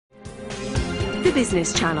The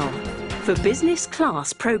Business Channel for business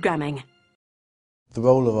class programming. The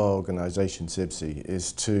role of our organisation, Cibse,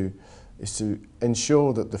 is to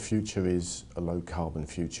ensure that the future is a low carbon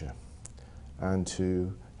future and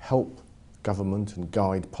to help government and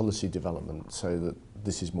guide policy development so that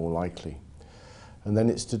this is more likely. And then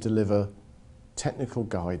it's to deliver technical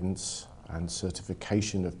guidance and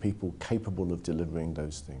certification of people capable of delivering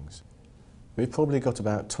those things. We've probably got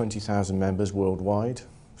about 20,000 members worldwide,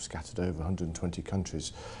 scattered over 120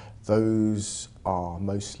 countries. Those are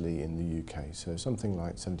mostly in the UK, so something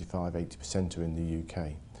like 75–80% are in the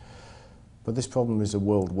UK. But this problem is a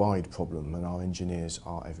worldwide problem and our engineers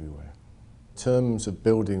are everywhere. In terms of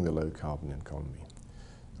building the low carbon economy,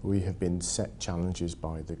 we have been set challenges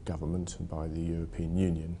by the government and by the European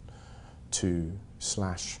Union to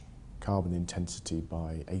slash carbon intensity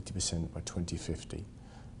by 80% by 2050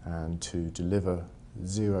 and to deliver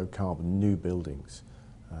zero carbon new buildings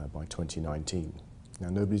by 2019. Now,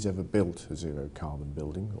 nobody's ever built a zero carbon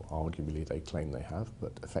building, or arguably they claim they have,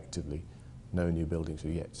 but effectively no new buildings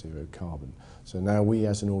are yet zero carbon. So now we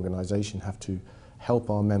as an organisation have to help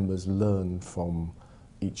our members learn from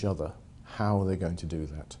each other how they're going to do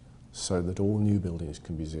that so that all new buildings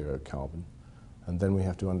can be zero carbon. And then we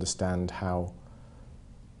have to understand how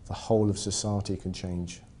the whole of society can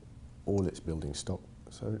change all its building stock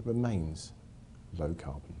so it remains low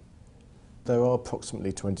carbon. There are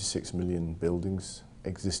approximately 26 million buildings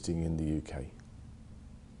existing in the UK.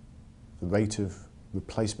 The rate of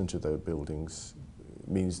replacement of those buildings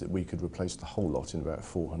means that we could replace the whole lot in about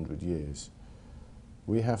 400 years.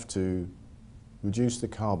 We have to reduce the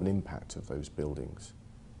carbon impact of those buildings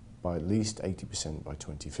by at least 80% by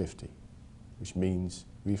 2050, which means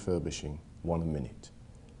refurbishing one a minute.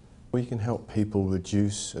 We can help people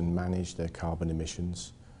reduce and manage their carbon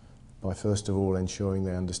emissions by first of all ensuring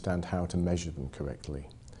they understand how to measure them correctly,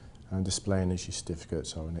 and display energy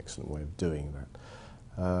certificates are an excellent way of doing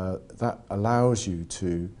that. That allows you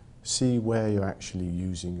to see where you're actually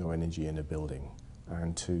using your energy in a building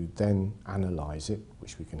and to then analyse it,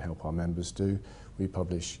 which we can help our members do. We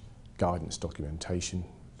publish guidance documentation,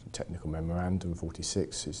 technical memorandum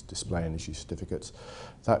 46 is display energy certificates.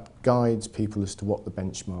 That guides people as to what the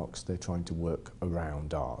benchmarks they're trying to work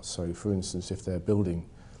around are. So for instance, if their building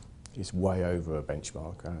is way over a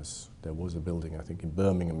benchmark, as there was a building I think in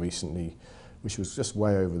Birmingham recently which was just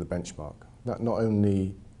way over the benchmark, that not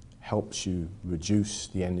only helps you reduce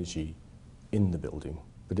the energy in the building,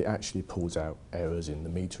 but it actually pulls out errors in the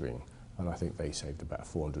metering, and I think they saved about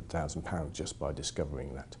 £400,000 just by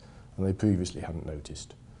discovering that, and they previously hadn't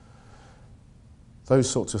noticed. Those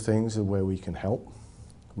sorts of things are where we can help.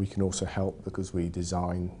 We can also help because we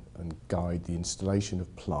design and guide the installation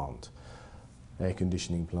of plant, air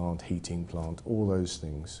conditioning plant, heating plant, all those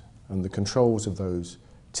things, and the controls of those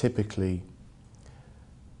typically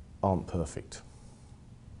aren't perfect,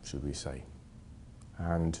 should we say,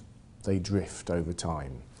 and they drift over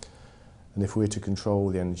time. And if we're to control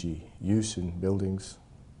the energy use in buildings,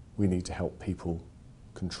 we need to help people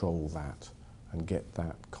control that and get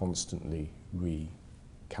that constantly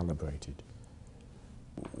recalibrated.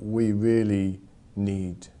 We really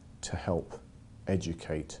need to help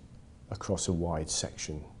educate across a wide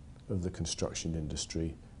section of the construction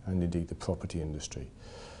industry and indeed the property industry.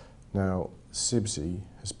 Now, Cibse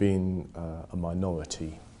has been a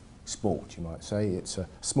minority sport, you might say. It's a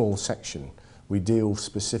small section. We deal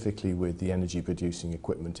specifically with the energy producing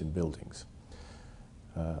equipment in buildings.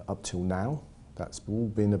 Up till now, that's all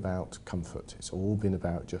been about comfort. It's all been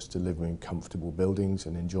about just delivering comfortable buildings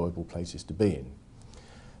and enjoyable places to be in.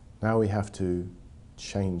 Now we have to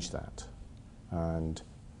change that, and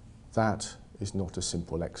that is not a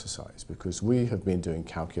simple exercise because we have been doing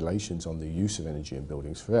calculations on the use of energy in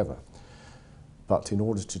buildings forever. But in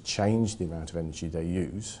order to change the amount of energy they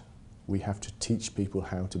use, we have to teach people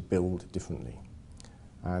how to build differently.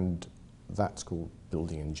 And that's called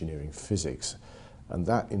building engineering physics. And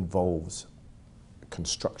that involves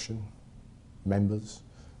construction members,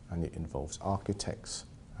 and it involves architects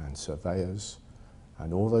and surveyors,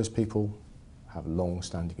 and all those people have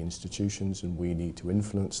long-standing institutions, and we need to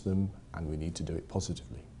influence them, and we need to do it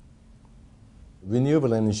positively.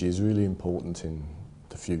 Renewable energy is really important in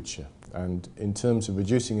the future, and in terms of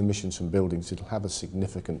reducing emissions from buildings, it'll have a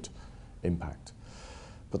significant impact.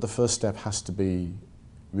 But the first step has to be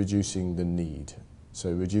reducing the need,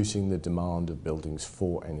 so reducing the demand of buildings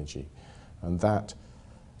for energy, and that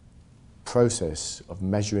process of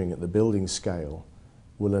measuring at the building scale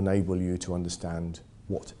will enable you to understand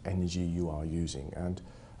what energy you are using. And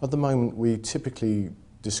at the moment we typically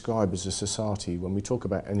describe as a society, when we talk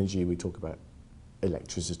about energy, we talk about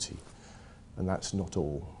electricity, and that's not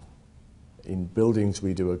all. In buildings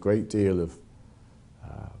we do a great deal of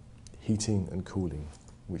heating and cooling,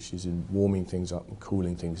 which is in warming things up and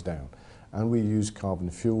cooling things down. And we use carbon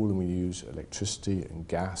fuel, and we use electricity and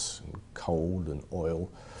gas and coal and oil.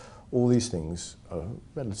 All these things are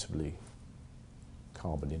relatively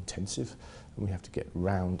carbon intensive, and we have to get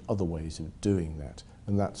round other ways of doing that,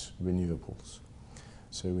 and that's renewables.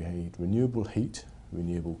 So we need renewable heat,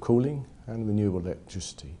 renewable cooling and renewable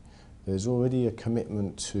electricity. There's already a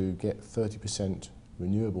commitment to get 30%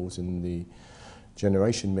 renewables in the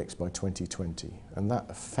generation mix by 2020, and that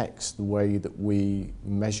affects the way that we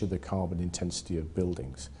measure the carbon intensity of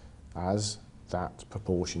buildings. As that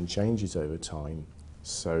proportion changes over time,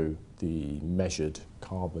 so the measured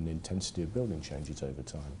carbon intensity of building changes over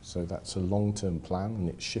time. So that's a long-term plan, and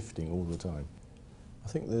it's shifting all the time. I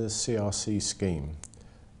think the CRC scheme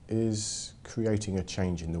is creating a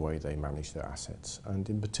change in the way they manage their assets, and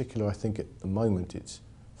in particular I think at the moment it's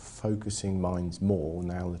focusing minds more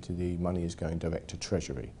now that the money is going direct to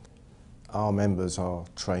Treasury. Our members are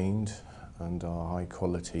trained and are high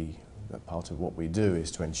quality. Part of what we do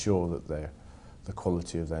is to ensure that the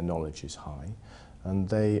quality of their knowledge is high, and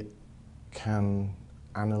they can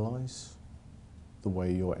analyse the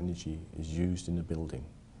way your energy is used in a building,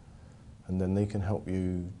 and then they can help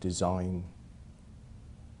you design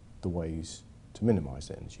the ways to minimise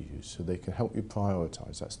the energy use, so they can help you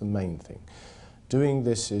prioritise. That's the main thing. Doing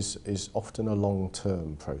this is often a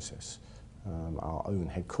long-term process. Our own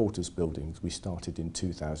headquarters buildings, we started in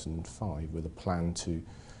 2005 with a plan to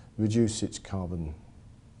reduce its carbon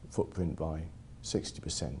footprint by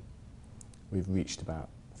 60%. We've reached about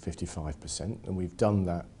 55%, and we've done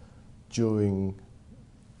that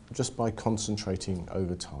just by concentrating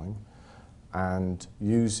over time and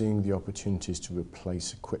using the opportunities to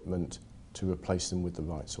replace equipment, to replace them with the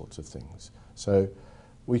right sorts of things. So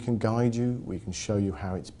we can guide you, we can show you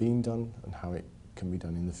how it's been done and how it can be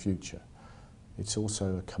done in the future. It's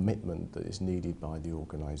also a commitment that is needed by the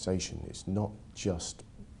organisation. It's not just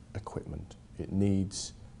equipment, it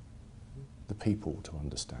needs the people to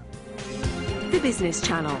understand. The Business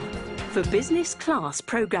Channel for business class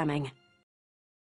programming.